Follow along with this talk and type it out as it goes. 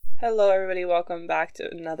Hello, everybody. Welcome back to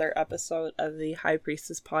another episode of the High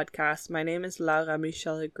Priestess podcast. My name is Lara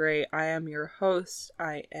Michelle Gray. I am your host.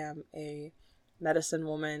 I am a medicine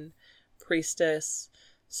woman, priestess,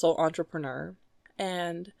 soul entrepreneur.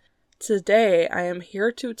 And today I am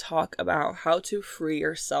here to talk about how to free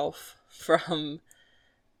yourself from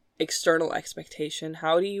external expectation.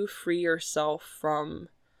 How do you free yourself from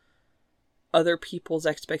other people's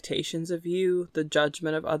expectations of you, the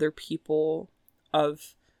judgment of other people,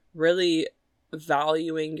 of really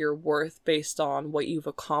valuing your worth based on what you've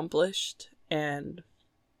accomplished and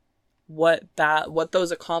what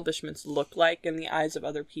those accomplishments look like in the eyes of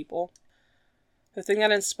other people. The thing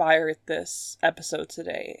that inspired this episode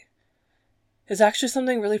today is actually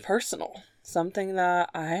something really personal, something that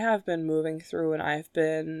I have been moving through and I've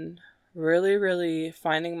been really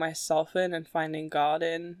finding myself in and finding God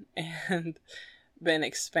in and been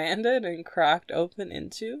expanded and cracked open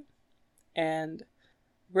into. And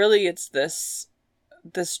really, it's this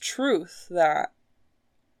truth that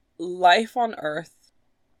life on earth,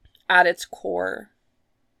 at its core,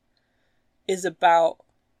 is about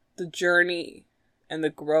the journey and the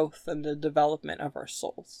growth and the development of our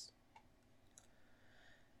souls.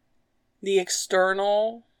 The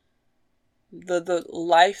external, the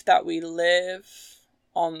life that we live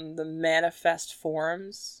on the manifest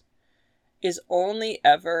forms is only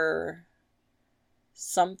ever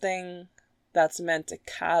something that's meant to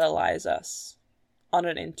catalyze us on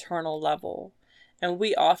an internal level. And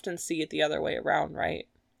we often see it the other way around, right?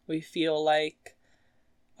 We feel like,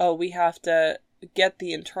 oh, we have to get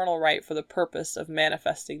the internal right for the purpose of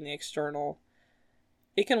manifesting the external.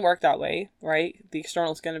 It can work that way, right? The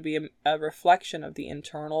external is going to be a reflection of the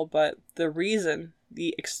internal, but the reason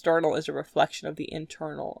the external is a reflection of the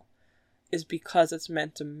internal is because it's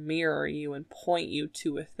meant to mirror you and point you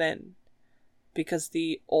to within. Because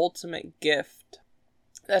the ultimate gift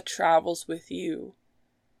that travels with you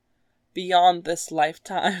beyond this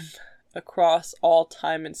lifetime, across all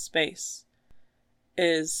time and space,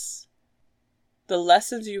 is the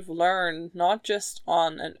lessons you've learned, not just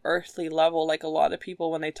on an earthly level. Like a lot of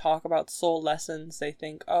people, when they talk about soul lessons, they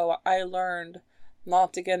think, oh, I learned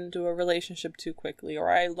not to get into a relationship too quickly, or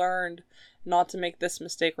I learned not to make this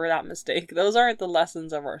mistake or that mistake. Those aren't the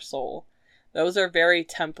lessons of our soul. Those are very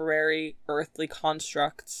temporary, earthly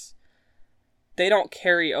constructs. They don't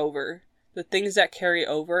carry over. The things that carry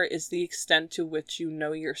over is the extent to which you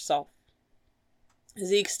know yourself. Is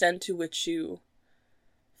the extent to which you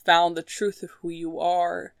found the truth of who you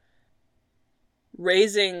are.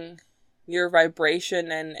 Raising your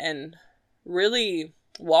vibration and really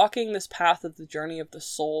walking this path of the journey of the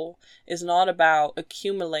soul is not about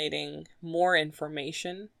accumulating more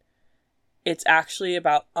information. It's actually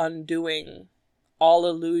about undoing all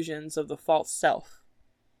illusions of the false self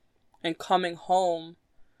and coming home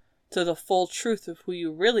to the full truth of who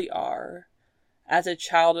you really are as a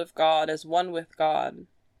child of God, as one with God.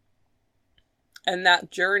 And that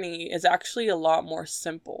journey is actually a lot more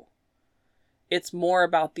simple. It's more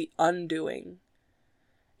about the undoing.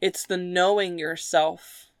 It's the knowing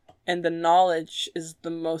yourself, and the knowledge is the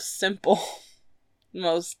most simple,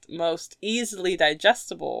 most easily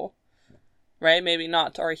digestible. Right? Maybe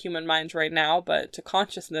not to our human minds right now, but to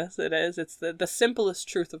consciousness it is. It's the simplest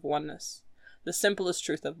truth of oneness. The simplest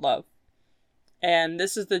truth of love. And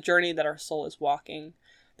this is the journey that our soul is walking.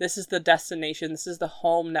 This is the destination. This is the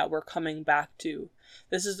home that we're coming back to.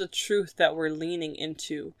 This is the truth that we're leaning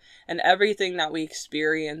into. And everything that we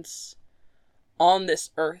experience on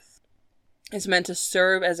this earth is meant to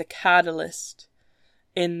serve as a catalyst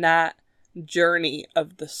in that journey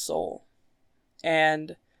of the soul.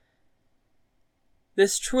 And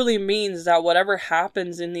this truly means that whatever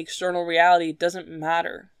happens in the external reality doesn't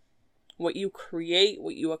matter. What you create,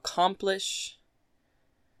 what you accomplish,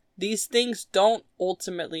 these things don't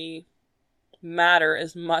ultimately matter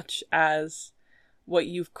as much as what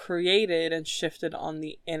you've created and shifted on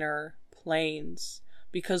the inner planes.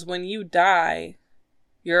 Because when you die,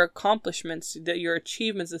 your accomplishments, your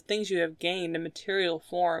achievements, the things you have gained in material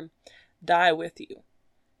form die with you.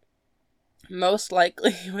 Most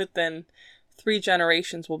likely within 3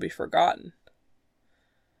 generations will be forgotten.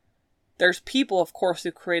 There's people, of course,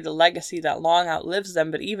 who create a legacy that long outlives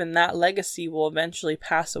them, but even that legacy will eventually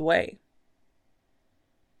pass away.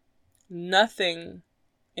 Nothing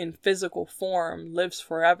in physical form lives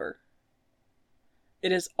forever.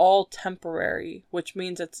 It is all temporary, which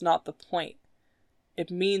means it's not the point.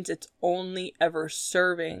 It means it's only ever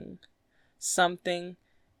serving something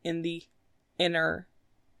in the inner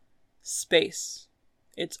space.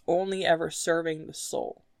 It's only ever serving the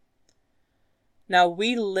soul. Now,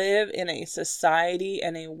 we live in a society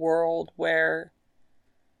and a world where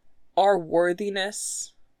our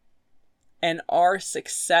worthiness and our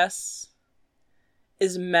success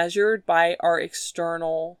is measured by our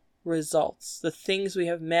external results, the things we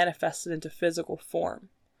have manifested into physical form.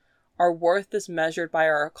 Our worth is measured by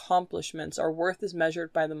our accomplishments. Our worth is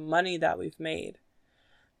measured by the money that we've made.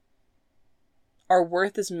 Our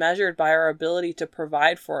worth is measured by our ability to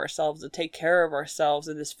provide for ourselves, to take care of ourselves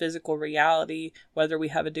in this physical reality, whether we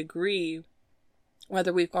have a degree,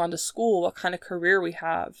 whether we've gone to school, what kind of career we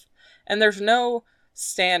have. And there's no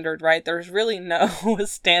standard, right? There's really no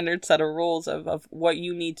standard set of rules of what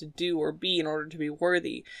you need to do or be in order to be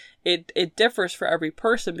worthy. It differs for every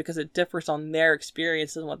person because it differs on their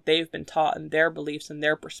experience and what they've been taught and their beliefs and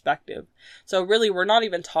their perspective. So really, we're not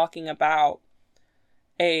even talking about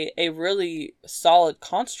a really solid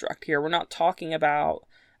construct here. We're not talking about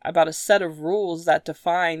a set of rules that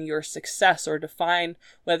define your success or define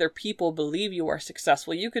whether people believe you are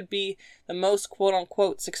successful. You could be the most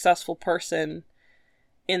quote-unquote successful person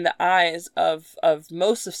in the eyes of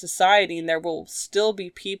most of society, and there will still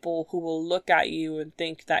be people who will look at you and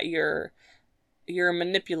think that you're a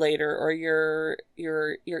manipulator, or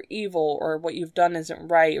you're evil, or what you've done isn't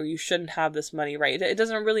right, or you shouldn't have this money, right? It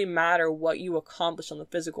doesn't really matter what you accomplish on the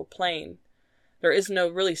physical plane. There is no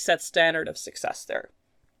really set standard of success there.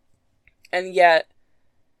 And yet,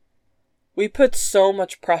 we put so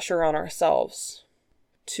much pressure on ourselves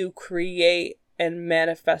to create and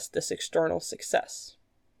manifest this external success.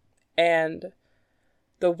 And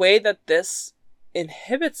the way that this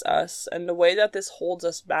inhibits us and the way that this holds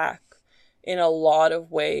us back in a lot of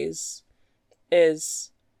ways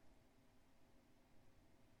is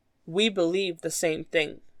we believe the same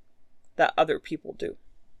thing that other people do.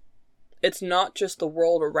 It's not just the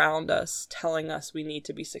world around us telling us we need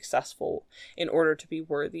to be successful in order to be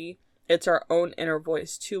worthy. It's our own inner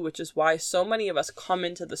voice too, which is why so many of us come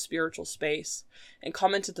into the spiritual space and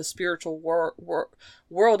come into the spiritual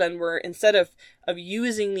world, and we're, instead of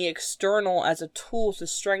using the external as a tool to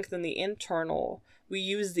strengthen the internal, we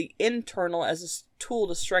use the internal as a tool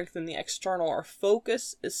to strengthen the external. Our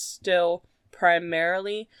focus is still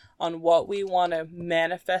primarily on what we want to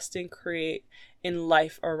manifest and create in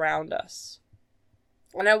life around us.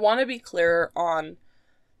 And I want to be clear on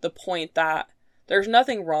the point that there's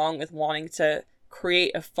nothing wrong with wanting to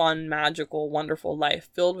create a fun, magical, wonderful life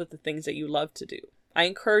filled with the things that you love to do. I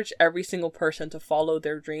encourage every single person to follow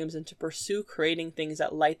their dreams and to pursue creating things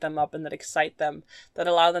that light them up and that excite them, that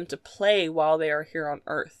allow them to play while they are here on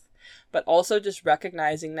earth. But also just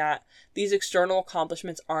recognizing that these external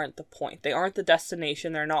accomplishments aren't the point. They aren't the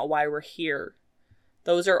destination. They're not why we're here.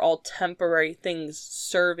 Those are all temporary things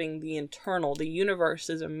serving the internal. The universe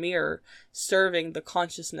is a mirror serving the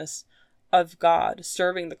consciousness of God,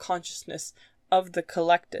 serving the consciousness of the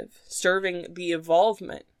collective, serving the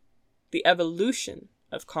evolvement, the evolution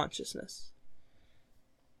of consciousness.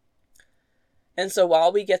 And so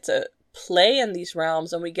while we get to play in these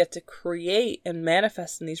realms and we get to create and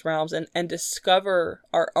manifest in these realms and discover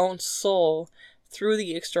our own soul through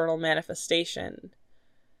the external manifestation,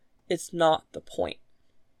 it's not the point.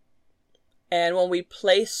 And when we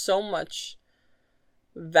place so much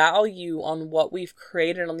value on what we've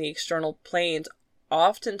created on the external planes,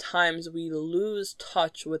 oftentimes we lose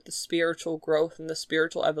touch with the spiritual growth and the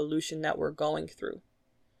spiritual evolution that we're going through.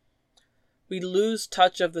 We lose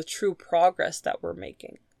touch of the true progress that we're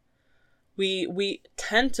making. We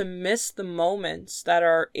tend to miss the moments that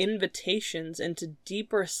are invitations into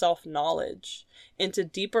deeper self-knowledge, into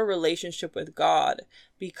deeper relationship with God,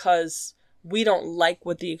 because we don't like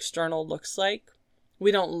what the external looks like.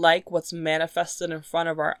 We don't like what's manifested in front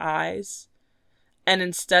of our eyes. And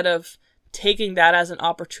instead of taking that as an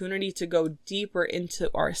opportunity to go deeper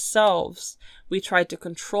into ourselves, we try to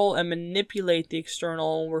control and manipulate the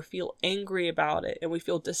external, and we feel angry about it, and we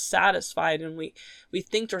feel dissatisfied, and we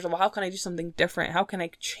think to ourselves, well, how can I do something different? How can I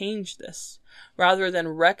change this? Rather than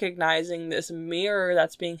recognizing this mirror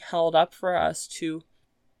that's being held up for us to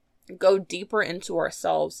go deeper into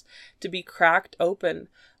ourselves, to be cracked open.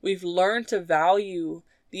 We've learned to value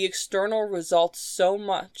the external results so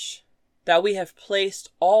much that we have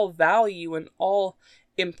placed all value and all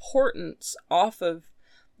importance off of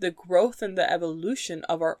the growth and the evolution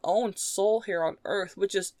of our own soul here on earth,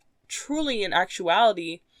 which is truly, in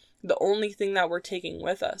actuality, the only thing that we're taking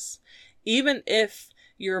with us. Even if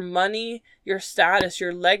your money, your status,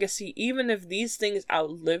 your legacy, even if these things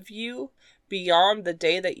outlive you beyond the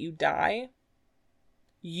day that you die,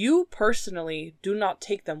 you personally do not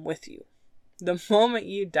take them with you. The moment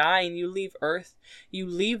you die and you leave Earth, you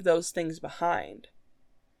leave those things behind.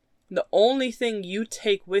 The only thing you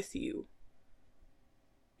take with you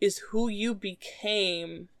is who you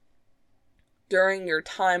became during your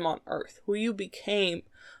time on earth, who you became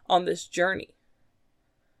on this journey,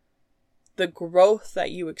 the growth that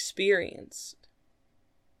you experienced.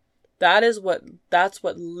 That's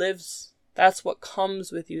what lives, that's what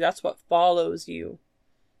comes with you, that's what follows you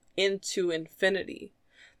into infinity.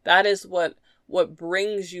 That is what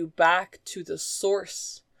brings you back to the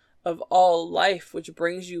source of all life, which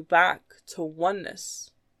brings you back to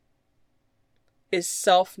oneness, is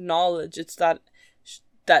self-knowledge. It's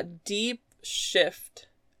that deep shift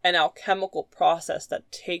and alchemical process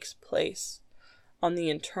that takes place on the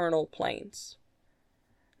internal planes.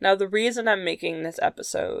 Now, the reason I'm making this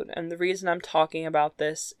episode and the reason I'm talking about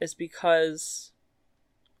this is because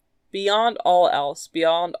beyond all else,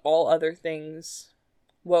 beyond all other things,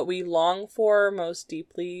 what we long for most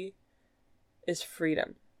deeply is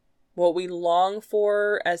freedom. What we long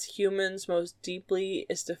for as humans most deeply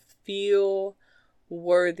is to feel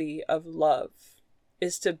worthy of love,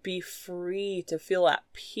 is to be free, to feel at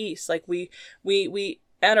peace. Like we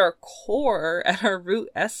at our core, at our root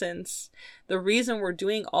essence, the reason we're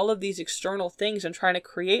doing all of these external things and trying to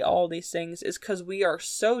create all these things is because we are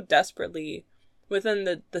so desperately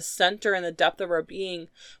within the center and the depth of our being.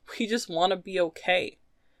 We just want to be okay.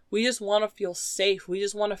 We just want to feel safe. We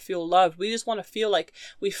just want to feel loved. We just want to feel like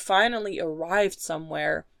we finally arrived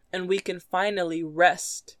somewhere and we can finally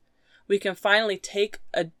rest. We can finally take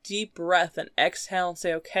a deep breath and exhale and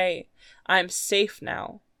say, okay, I'm safe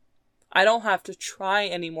now. I don't have to try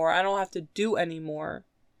anymore. I don't have to do anymore.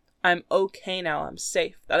 I'm okay now. I'm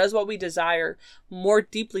safe. That is what we desire more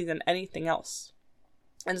deeply than anything else.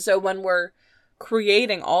 And so when we're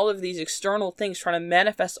creating all of these external things, trying to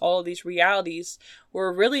manifest all of these realities,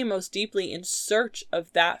 we're really most deeply in search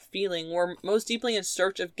of that feeling. We're most deeply in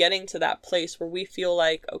search of getting to that place where we feel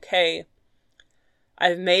like, okay,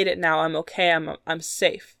 I've made it now. I'm okay. I'm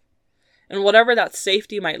safe. And whatever that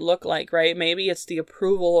safety might look like, right? Maybe it's the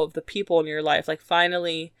approval of the people in your life. Like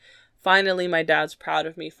finally my dad's proud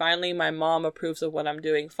of me. Finally my mom approves of what I'm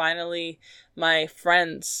doing. Finally my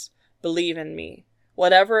friends believe in me.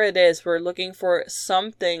 Whatever it is, we're looking for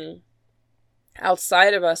something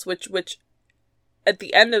outside of us, which at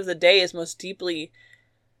the end of the day is most deeply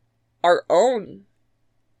our own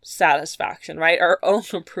satisfaction, right? Our own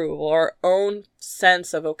approval, our own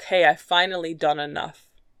sense of, okay, I've finally done enough.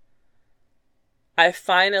 I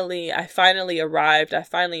finally arrived. I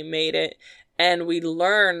finally made it. And we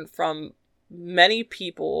learn from many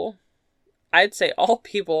people, I'd say all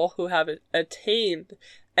people who have attained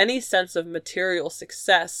any sense of material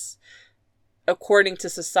success according to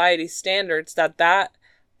society's standards, that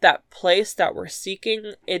place that we're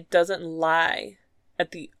seeking, it doesn't lie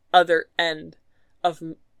at the other end of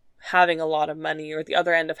having a lot of money or the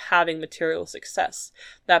other end of having material success.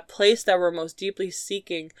 That place that we're most deeply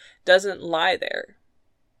seeking doesn't lie there.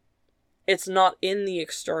 It's not in the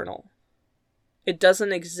external. It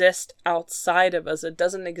doesn't exist outside of us. It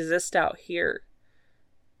doesn't exist out here.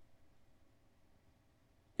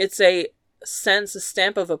 It's a sense, a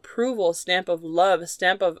stamp of approval, a stamp of love, a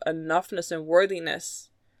stamp of enoughness and worthiness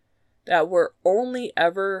that we're only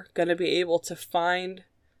ever going to be able to find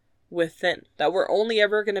within, that we're only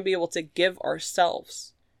ever going to be able to give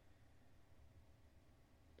ourselves.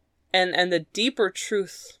 And the deeper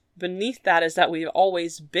truth beneath that is that we've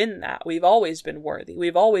always been that. We've always been worthy.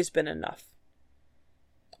 We've always been enough.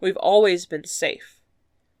 We've always been safe.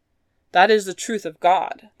 That is the truth of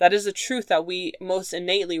God. That is the truth that we most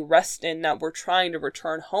innately rest in, that we're trying to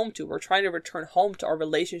return home to. We're trying to return home to our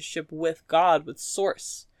relationship with God, with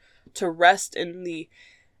Source, to rest in the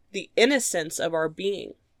innocence of our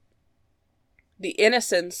being. The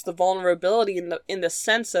innocence, the vulnerability in the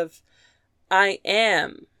sense of, I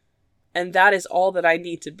am, and that is all that I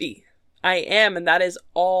need to be. I am, and that is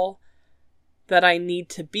all that I need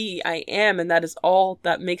to be. I am, and that is all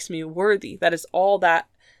that makes me worthy. That is all that,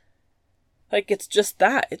 like, it's just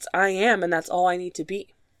that. It's I am, and that's all I need to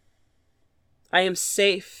be. I am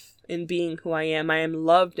safe in being who I am. I am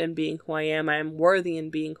loved in being who I am. I am worthy in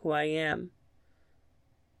being who I am.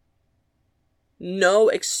 No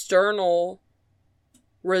external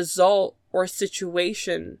result or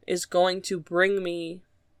situation is going to bring me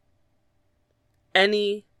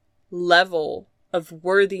any level of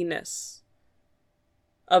worthiness,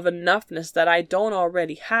 of enoughness that I don't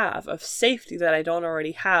already have, of safety that I don't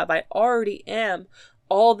already have. I already am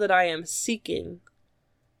all that I am seeking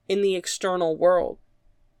in the external world.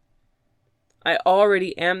 I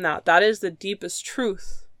already am that. That is the deepest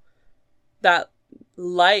truth that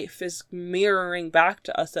life is mirroring back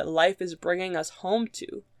to us, that life is bringing us home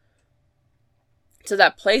to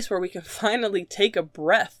that place where we can finally take a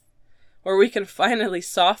breath, where we can finally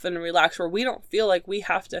soften and relax, where we don't feel like we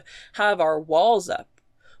have to have our walls up,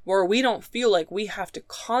 where we don't feel like we have to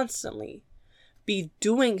constantly be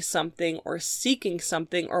doing something or seeking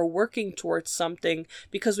something or working towards something,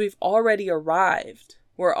 because we've already arrived.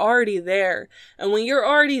 We're already there. And when you're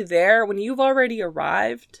already there, when you've already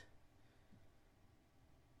arrived,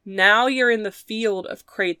 now you're in the field of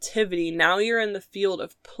creativity. Now you're in the field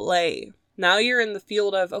of play. Now you're in the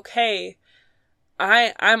field of, okay,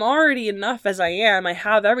 I'm already enough as I am. I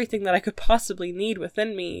have everything that I could possibly need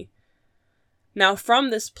within me. Now from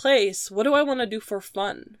this place, what do I want to do for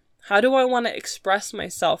fun? How do I want to express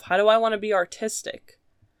myself? How do I want to be artistic?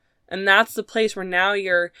 And that's the place where now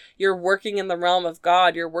you're working in the realm of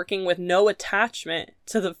God. You're working with no attachment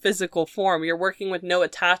to the physical form. You're working with no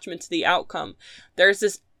attachment to the outcome. There's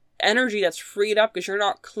this energy that's freed up because you're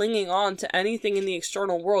not clinging on to anything in the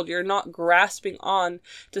external world. You're not grasping on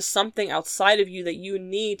to something outside of you that you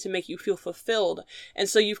need to make you feel fulfilled. And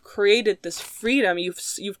so you've created this freedom.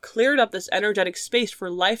 You've cleared up this energetic space for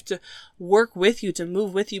life to work with you, to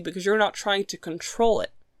move with you, because you're not trying to control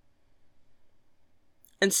it.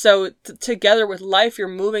 And so together with life, you're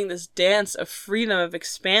moving this dance of freedom, of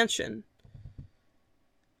expansion.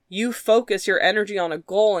 You focus your energy on a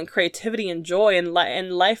goal and creativity and joy, and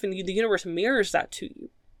life and the universe mirrors that to you.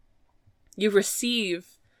 You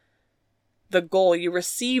receive the goal, you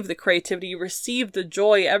receive the creativity, you receive the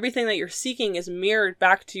joy. Everything that you're seeking is mirrored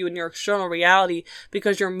back to you in your external reality,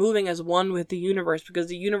 because you're moving as one with the universe, because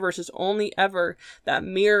the universe is only ever that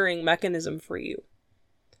mirroring mechanism for you.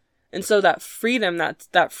 And so that freedom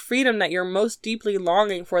that you're most deeply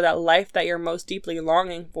longing for, that life that you're most deeply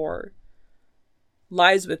longing for,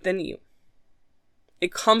 lies within you.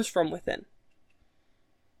 It comes from within.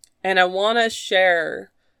 And I want to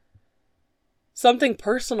share something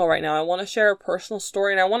personal right now. I want to share a personal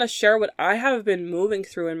story, and I want to share what I have been moving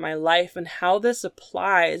through in my life and how this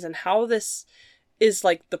applies and how this is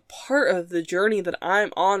like the part of the journey that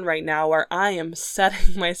I'm on right now, where I am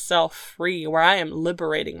setting myself free, where I am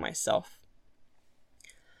liberating myself.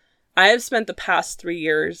 I have spent the past 3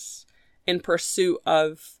 years in pursuit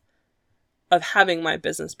of having my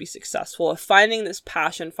business be successful, of finding this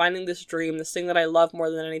passion, finding this dream, this thing that I love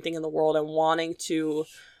more than anything in the world, and wanting to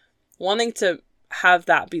have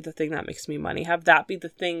that be the thing that makes me money, have that be the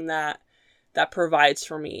thing that provides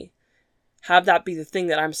for me, have that be the thing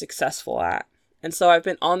that I'm successful at. And so I've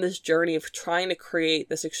been on this journey of trying to create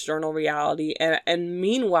this external reality. And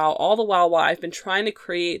meanwhile, all the while I've been trying to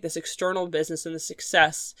create this external business and the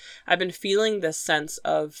success, I've been feeling this sense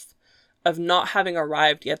of not having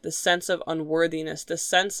arrived yet, this sense of unworthiness, this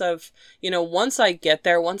sense of, once I get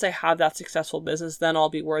there, once I have that successful business, then I'll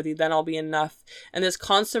be worthy, then I'll be enough. And this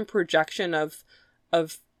constant projection of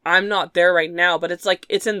I'm not there right now, but it's like,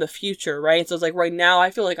 it's in the future, right? So it's like right now I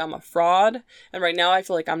feel like I'm a fraud, and right now I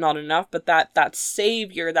feel like I'm not enough, but that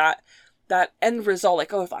savior, that end result,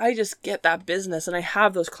 like, oh, if I just get that business and I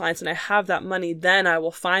have those clients and I have that money, then I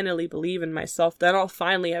will finally believe in myself. Then I'll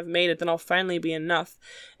finally have made it. Then I'll finally be enough.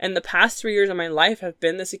 And the past 3 years of my life have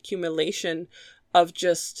been this accumulation of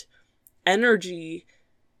just energy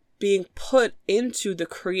being put into the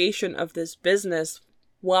creation of this business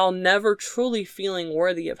while never truly feeling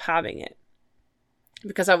worthy of having it,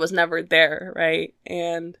 because I was never there, right?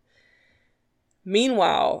 And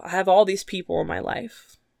meanwhile, I have all these people in my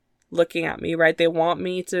life looking at me, right? They want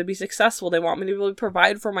me to be successful. They want me to be able to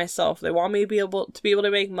provide for myself. They want me to be able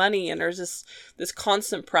to make money. And there's this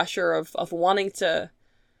constant pressure of wanting to,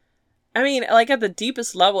 I mean, like at the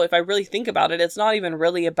deepest level, if I really think about it, it's not even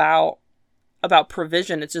really about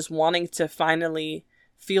provision. It's just wanting to finally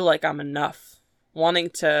feel like I'm enough, wanting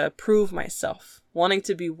to prove myself, wanting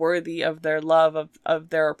to be worthy of their love, of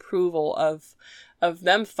their approval, of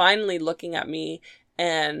them finally looking at me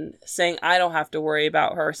and saying, I don't have to worry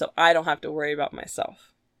about her, so I don't have to worry about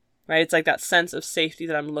myself, right? It's like that sense of safety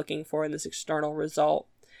that I'm looking for in this external result.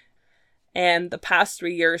 And the past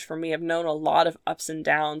 3 years for me have known a lot of ups and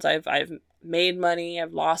downs. I've made money,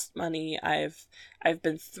 I've lost money, I've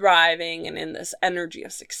been thriving and in this energy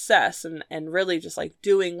of success and really just like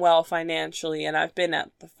doing well financially, and I've been at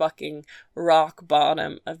the fucking rock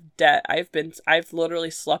bottom of debt. I've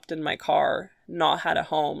literally slept in my car, not had a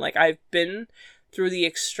home. Like, I've been through the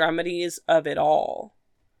extremities of it all.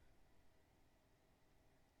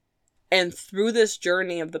 And through this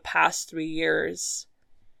journey of the past 3 years,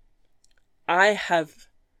 I have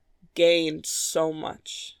gained so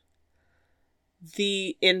much.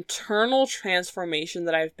 The internal transformation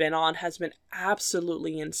that I've been on has been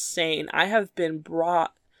absolutely insane. I have been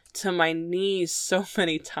brought to my knees so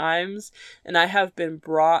many times, and I have been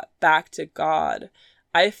brought back to God.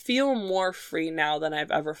 I feel more free now than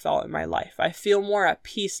I've ever felt in my life. I feel more at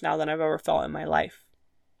peace now than I've ever felt in my life.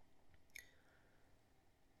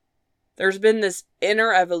 There's been this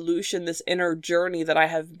inner evolution, this inner journey that I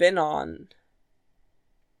have been on.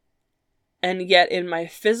 And yet in my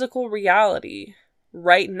physical reality,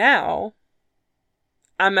 right now,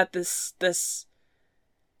 I'm at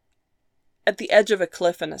at the edge of a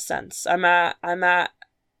cliff in a sense. I'm in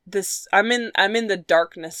the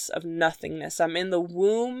darkness of nothingness. I'm in the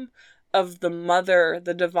womb of the mother,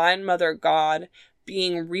 the divine mother God,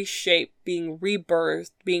 being reshaped, being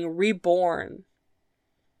rebirthed, being reborn.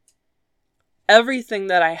 Everything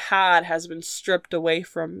that I had has been stripped away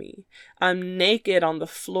from me. I'm naked on the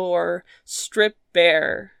floor, stripped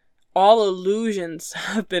bare. All illusions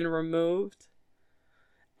have been removed.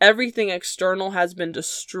 Everything external has been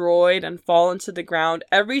destroyed and fallen to the ground.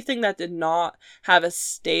 Everything that did not have a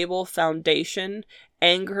stable foundation,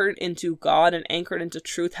 anchored into God and anchored into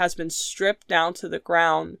truth, has been stripped down to the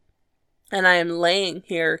ground. And I am laying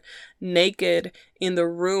here naked in the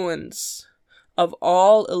ruins of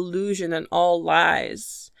all illusion and all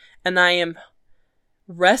lies. And I am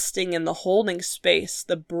resting in the holding space,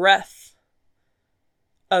 the breath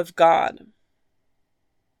of God.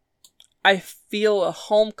 I feel a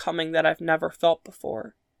homecoming that I've never felt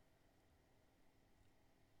before.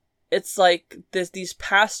 It's like these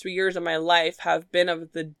past 3 years of my life have been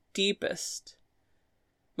of the deepest,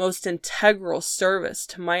 most integral service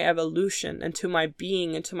to my evolution and to my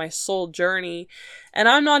being and to my soul journey. And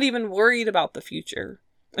I'm not even worried about the future.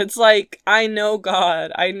 It's like, I know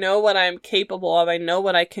God. I know what I'm capable of. I know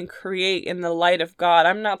what I can create in the light of God.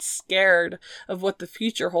 I'm not scared of what the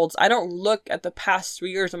future holds. I don't look at the past 3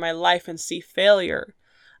 years of my life and see failure.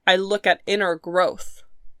 I look at inner growth.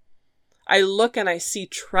 I look and I see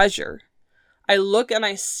treasure. I look and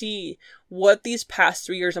I see what these past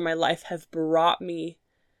 3 years of my life have brought me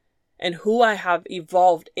and who I have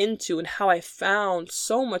evolved into, and how I found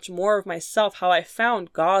so much more of myself, how I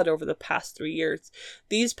found God over the past 3 years.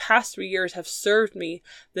 These past 3 years have served me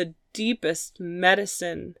the deepest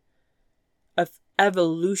medicine of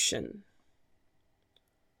evolution,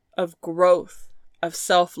 of growth, of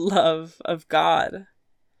self-love, of God.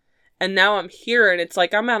 And now I'm here, and it's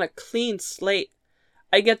like I'm on a clean slate.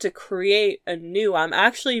 I get to create anew. I'm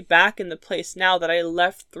actually back in the place now that I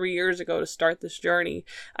left 3 years ago to start this journey.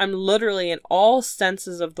 I'm literally, in all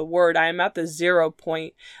senses of the word, I am at the 0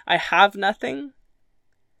 point. I have nothing.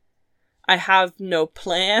 I have no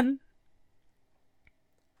plan.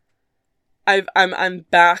 I'm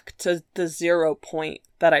back to the 0 point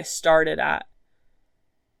that I started at.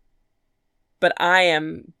 But I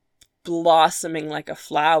am blossoming like a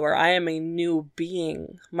flower. I am a new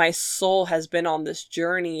being. My soul has been on this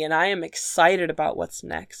journey, and I am excited about what's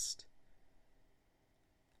next.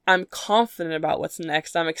 I'm confident about what's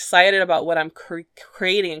next. I'm excited about what I'm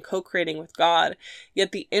creating and co-creating with God.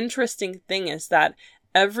 Yet the interesting thing is that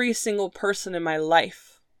every single person in my life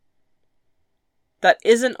that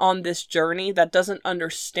isn't on this journey, that doesn't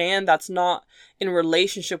understand, that's not in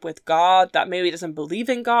relationship with God, that maybe doesn't believe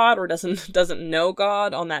in God or doesn't know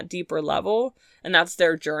God on that deeper level, and that's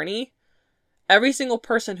their journey. Every single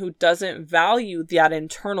person who doesn't value that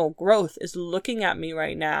internal growth is looking at me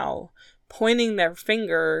right now, pointing their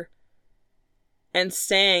finger and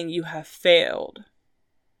saying, "You have failed."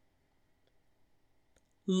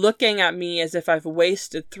 Looking at me as if I've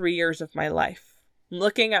wasted 3 years of my life.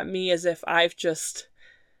 Looking at me as if I'm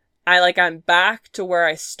back to where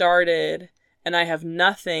I started and I have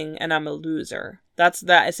nothing and I'm a loser.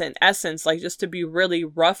 It's in essence, like, just to be really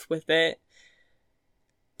rough with it.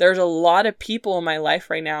 There's a lot of people in my life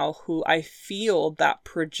right now who I feel that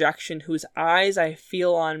projection, whose eyes I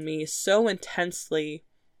feel on me so intensely,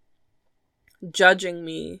 judging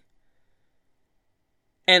me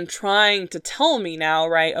and trying to tell me now,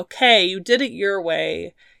 right, okay, you did it your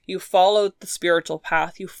way. You followed the spiritual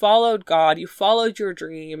path. You followed God. You followed your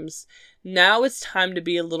dreams. Now it's time to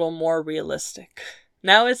be a little more realistic.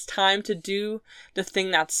 Now it's time to do the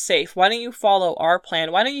thing that's safe. Why don't you follow our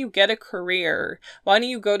plan? Why don't you get a career? Why don't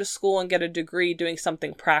you go to school and get a degree doing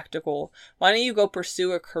something practical? Why don't you go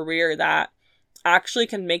pursue a career that actually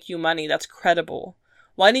can make you money, that's credible?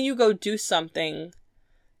 Why don't you go do something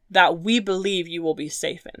that we believe you will be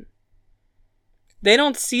safe in? They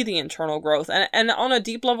don't see the internal growth. And on a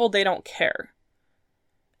deep level, they don't care.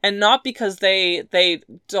 And not because they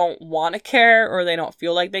don't want to care or they don't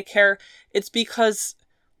feel like they care. It's because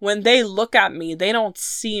when they look at me, they don't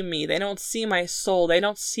see me. They don't see my soul. They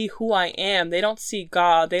don't see who I am. They don't see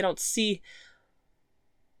God. They don't see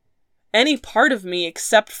any part of me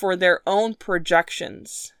except for their own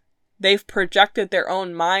projections. They've projected their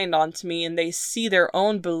own mind onto me, and they see their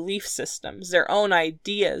own belief systems, their own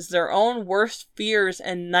ideas, their own worst fears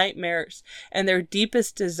and nightmares, and their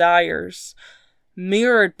deepest desires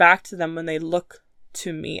mirrored back to them when they look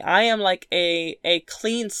to me. I am like a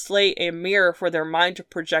clean slate, a mirror for their mind to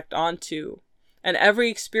project onto. And every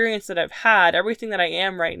experience that I've had, everything that I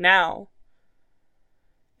am right now,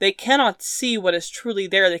 they cannot see what is truly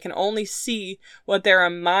there. They can only see what their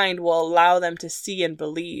mind will allow them to see and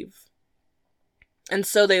believe. And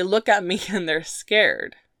so they look at me and they're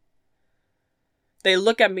scared. They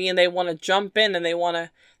look at me and they want to jump in and they want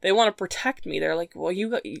to protect me. They're like, well,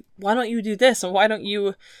 why don't you do this? And why don't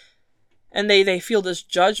you? And they feel this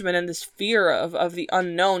judgment and this fear of the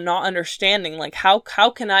unknown, not understanding, like, how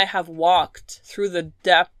can I have walked through the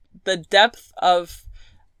depth of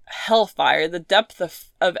hellfire, the depth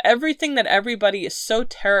of everything that everybody is so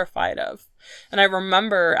terrified of. And I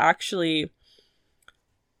remember actually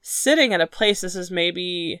sitting at a place, this is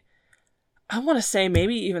maybe, I want to say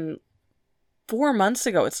maybe even 4 months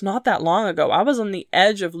ago. It's not that long ago. I was on the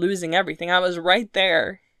edge of losing everything. I was right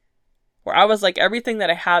there where I was like, everything that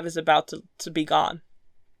I have is about to be gone.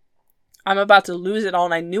 I'm about to lose it all.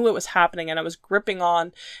 And I knew it was happening and I was gripping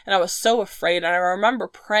on and I was so afraid. And I remember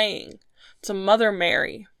praying to Mother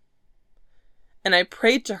Mary. And I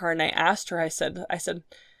prayed to her and I asked her, I said,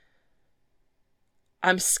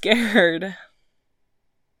 I'm scared.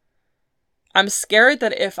 I'm scared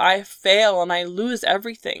that if I fail and I lose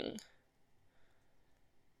everything,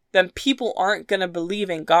 then people aren't going to believe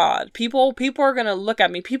in God. People are going to look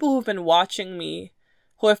at me. People who've been watching me,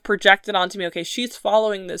 who have projected onto me, okay, she's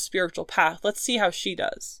following this spiritual path. Let's see how she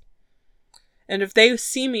does. And if they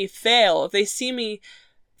see me fail, if they see me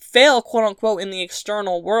fail, quote unquote, in the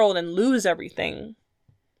external world and lose everything,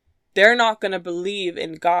 they're not going to believe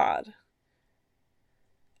in God.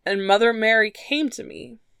 And Mother Mary came to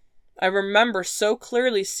me. I remember so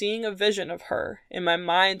clearly seeing a vision of her in my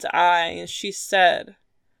mind's eye, and she said,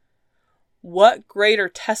 what greater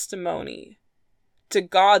testimony to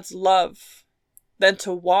God's love than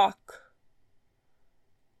to walk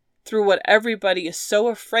through what everybody is so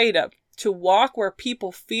afraid of, to walk where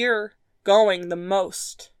people fear going the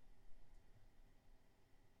most,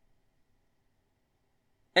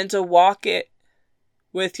 and to walk it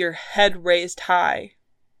with your head raised high,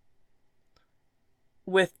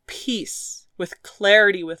 with peace, with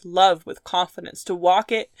clarity, with love, with confidence, to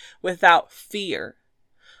walk it without fear.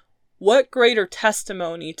 What greater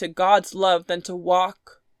testimony to God's love than to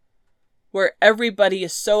walk where everybody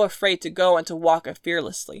is so afraid to go and to walk it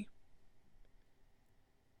fearlessly?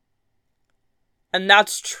 And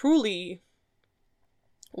that's truly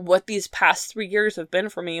what these past 3 years have been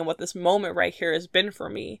for me, and what this moment right here has been for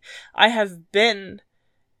me. I've been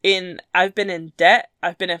in debt.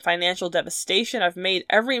 I've been in financial devastation. I've made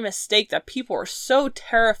every mistake that people are so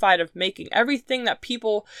terrified of making. Everything that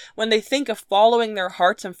people, when they think of following their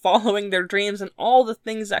hearts and following their dreams and all the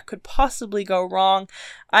things that could possibly go wrong,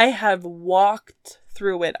 I have walked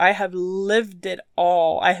through it. I have lived it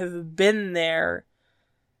all. I have been there.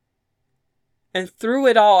 And through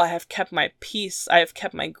it all, I have kept my peace. I have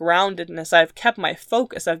kept my groundedness. I have kept my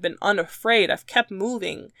focus. I've been unafraid. I've kept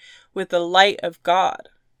moving with the light of God.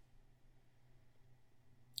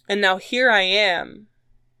 And now here I am.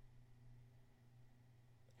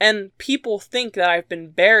 And people think that I've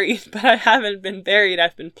been buried, but I haven't been buried.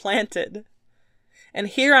 I've been planted. And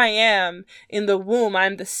here I am in the womb.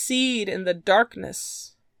 I'm the seed in the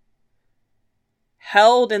darkness,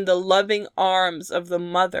 held in the loving arms of the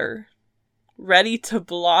mother, ready to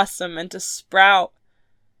blossom and to sprout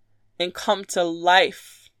and come to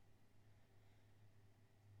life.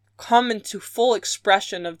 Come into full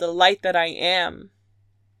expression of the light that I am.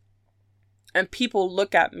 And people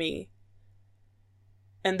look at me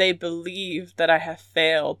and they believe that I have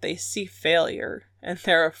failed. They see failure and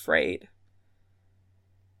they're afraid.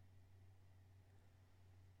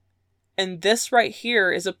 And this right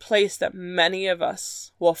here is a place that many of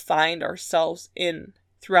us will find ourselves in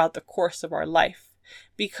throughout the course of our life.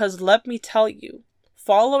 Because let me tell you,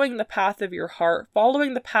 following the path of your heart,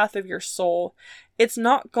 following the path of your soul, it's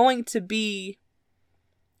not going to be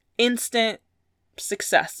instant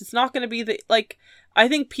success. It's not going to be I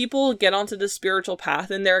think people get onto the spiritual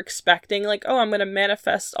path and they're expecting I'm going to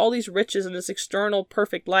manifest all these riches in this external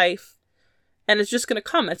perfect life, and it's just going to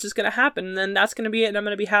come. It's just going to happen, and then that's going to be it, and I'm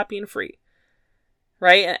going to be happy and free.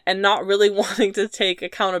 Right? And not really wanting to take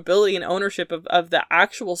accountability and ownership of the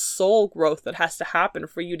actual soul growth that has to happen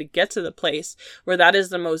for you to get to the place where that is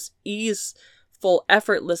the most easeful,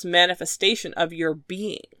 effortless manifestation of your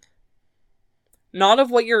being. Not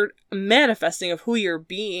of what you're manifesting, of who you're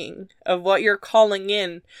being, of what you're calling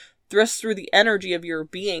in thrust through the energy of your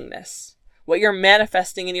beingness, what you're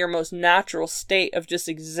manifesting in your most natural state of just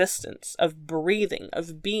existence, of breathing,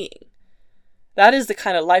 of being. That is the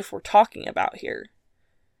kind of life we're talking about here.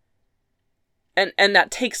 And that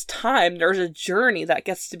takes time. There's a journey that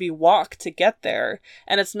gets to be walked to get there.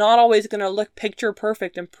 And it's not always going to look picture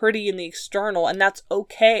perfect and pretty in the external, and that's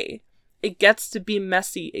okay. It gets to be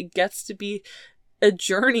messy. It gets to be a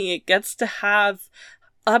journey. It gets to have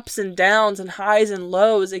ups and downs and highs and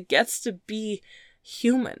lows. It gets to be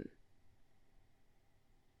human.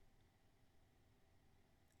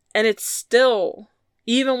 And it's still,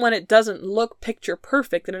 even when it doesn't look picture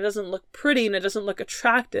perfect and it doesn't look pretty and it doesn't look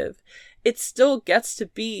attractive, it still gets to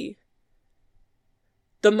be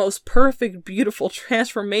the most perfect, beautiful,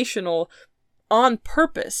 transformational, on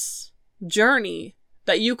purpose journey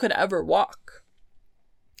that you could ever walk.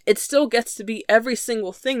 It still gets to be every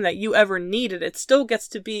single thing that you ever needed. It still gets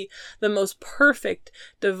to be the most perfect,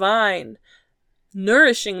 divine,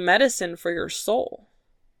 nourishing medicine for your soul.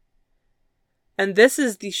 And this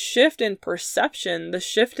is the shift in perception, the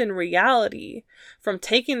shift in reality, from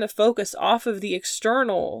taking the focus off of the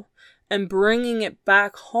external and bringing it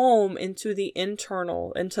back home into the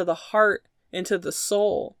internal, into the heart, into the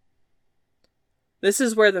soul. This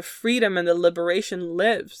is where the freedom and the liberation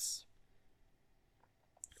lives.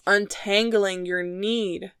 Untangling your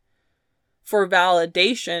need for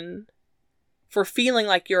validation, for feeling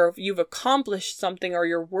like you've accomplished something or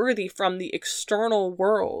you're worthy from the external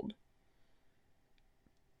world.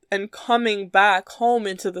 And coming back home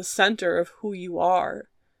into the center of who you are.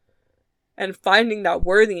 And finding that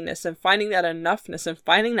worthiness and finding that enoughness and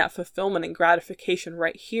finding that fulfillment and gratification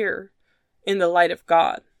right here in the light of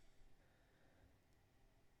God.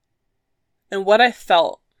 And what I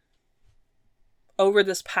felt over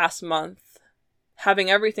this past month, having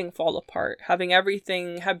everything fall apart,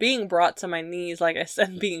 being brought to my knees, like I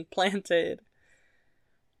said, being planted.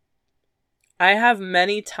 I have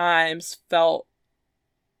many times felt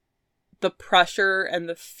the pressure and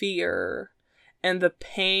the fear and the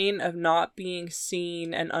pain of not being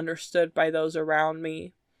seen and understood by those around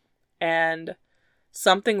me. And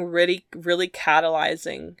something really, really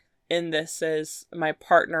catalyzing in this is my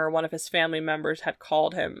partner, one of his family members, had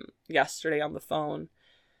called him yesterday on the phone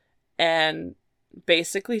and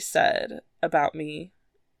basically said about me,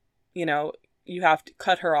 you have to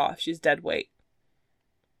cut her off. She's dead weight.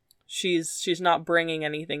 She's not bringing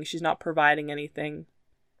anything. She's not providing anything.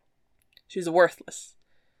 She's worthless.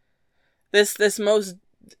 This most,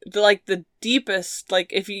 the deepest,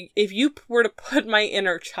 if you were to put my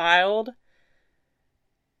inner child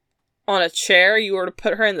on a chair, you were to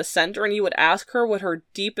put her in the center and you would ask her what her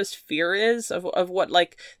deepest fear is of what,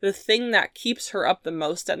 the thing that keeps her up the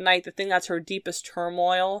most at night, the thing that's her deepest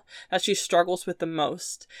turmoil, that she struggles with the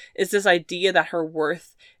most, is this idea that her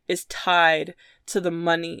worth is tied to the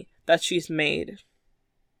money that she's made.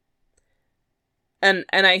 And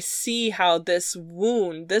I see how this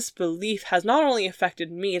wound, this belief has not only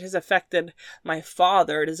affected me, it has affected my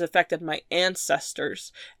father, it has affected my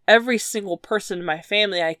ancestors. Every single person in my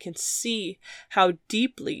family, I can see how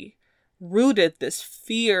deeply rooted this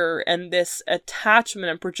fear and this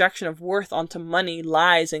attachment and projection of worth onto money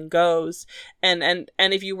lies and goes. And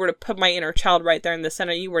if you were to put my inner child right there in the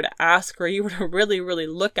center, you were to ask her, you were to really, really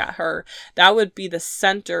look at her, that would be the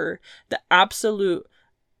center, the absolute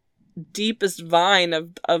deepest vine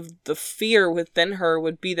of the fear within her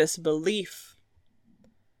would be this belief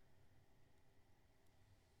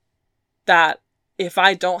that if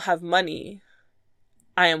I don't have money,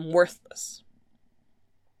 I am worthless.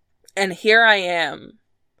 And here I am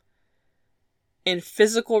in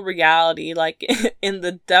physical reality, in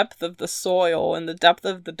the depth of the soil, in the depth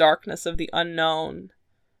of the darkness of the unknown.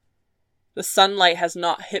 The sunlight has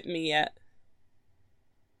not hit me yet.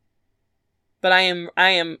 But I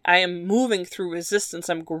am moving through resistance.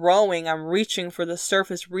 I'm growing. I'm reaching for the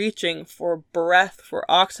surface, reaching for breath, for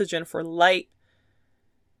oxygen, for light.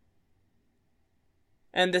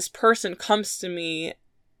 And this person comes to me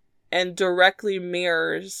and directly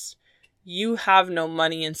mirrors, you have no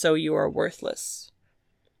money and so you are worthless.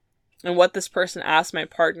 And what this person asked my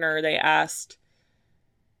partner, they asked,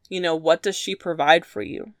 what does she provide for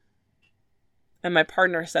you? And my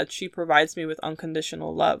partner said, she provides me with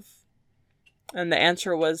unconditional love. And the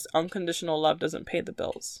answer was, unconditional love doesn't pay the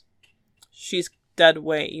bills. She's dead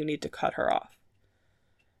weight. You need to cut her off.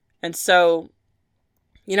 And so,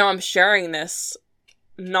 I'm sharing this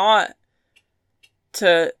not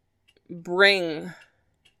to bring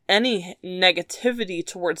any negativity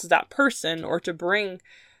towards that person or to bring,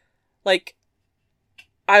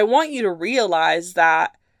 I want you to realize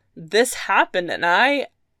that this happened and I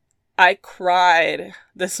I cried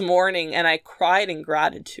this morning, and I cried in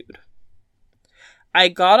gratitude. I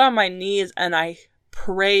got on my knees and I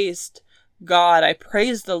praised God. I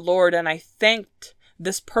praised the Lord, and I thanked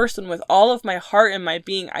this person with all of my heart and my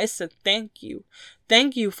being. I said, thank you.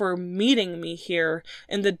 Thank you for meeting me here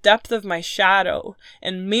in the depth of my shadow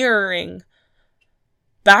and mirroring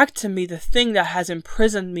back to me the thing that has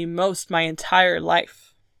imprisoned me most my entire life.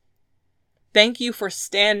 Thank you for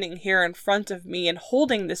standing here in front of me and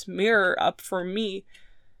holding this mirror up for me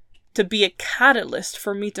to be a catalyst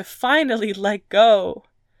for me to finally let go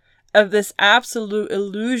of this absolute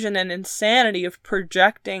illusion and insanity of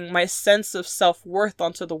projecting my sense of self-worth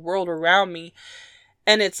onto the world around me.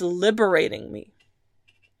 And it's liberating me.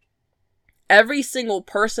 Every single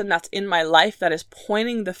person that's in my life that is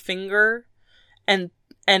pointing the finger and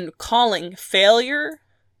calling failure,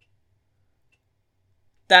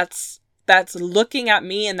 that's looking at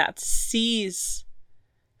me and that sees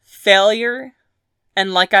failure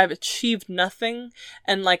and like I've achieved nothing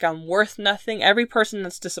and like I'm worth nothing. Every person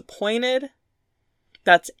that's disappointed,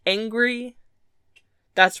 that's angry,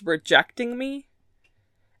 that's rejecting me,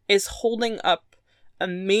 is holding up a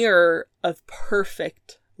mirror of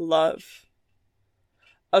perfect love.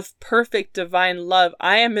 Of perfect divine love.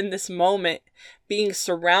 I am in this moment being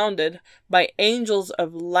surrounded by angels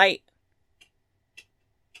of light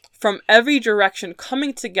from every direction,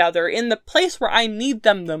 coming together in the place where I need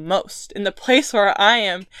them the most. In the place where I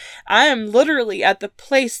am literally at the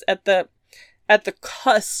place, at the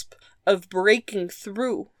cusp of breaking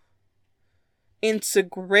through into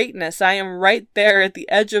greatness. I am right there at the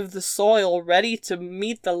edge of the soil, ready to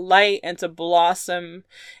meet the light and to blossom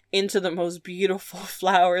into the most beautiful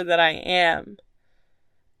flower that I am.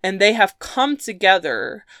 And they have come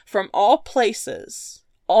together from all places,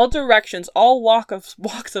 all directions, all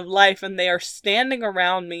walks of life, and they are standing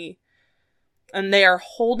around me, and they are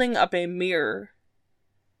holding up a mirror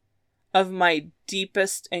of my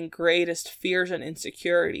deepest and greatest fears and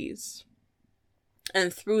insecurities.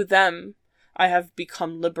 And through them, I have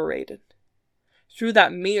become liberated. Through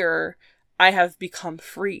that mirror, I have become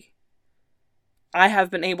free. I have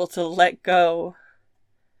been able to let go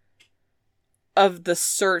of the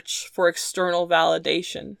search for external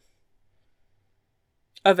validation,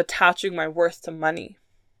 of attaching my worth to money.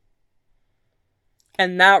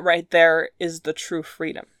 And that right there is the true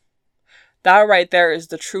freedom. That right there is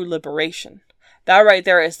the true liberation. That right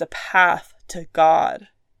there is the path to God.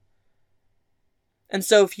 And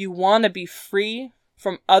so if you want to be free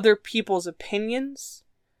from other people's opinions,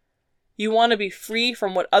 you want to be free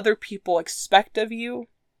from what other people expect of you,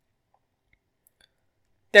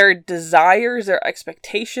 their desires, their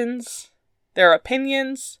expectations, their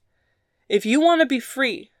opinions, if you want to be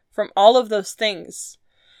free from all of those things,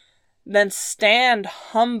 then stand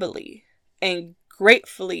humbly and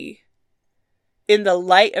gratefully in the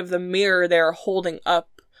light of the mirror they are holding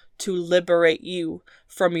up to liberate you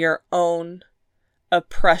from your own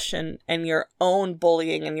oppression and your own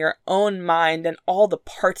bullying and your own mind and all the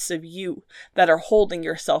parts of you that are holding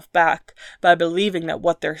yourself back by believing that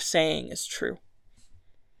what they're saying is true.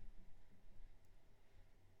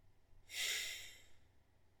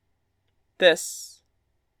 This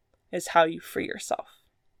is how you free yourself.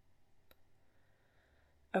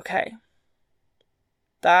 Okay.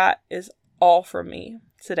 That is all from me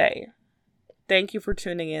today. Thank you for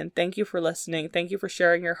tuning in. Thank you for listening. Thank you for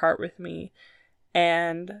sharing your heart with me.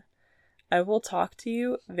 And I will talk to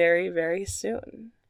you very, very soon.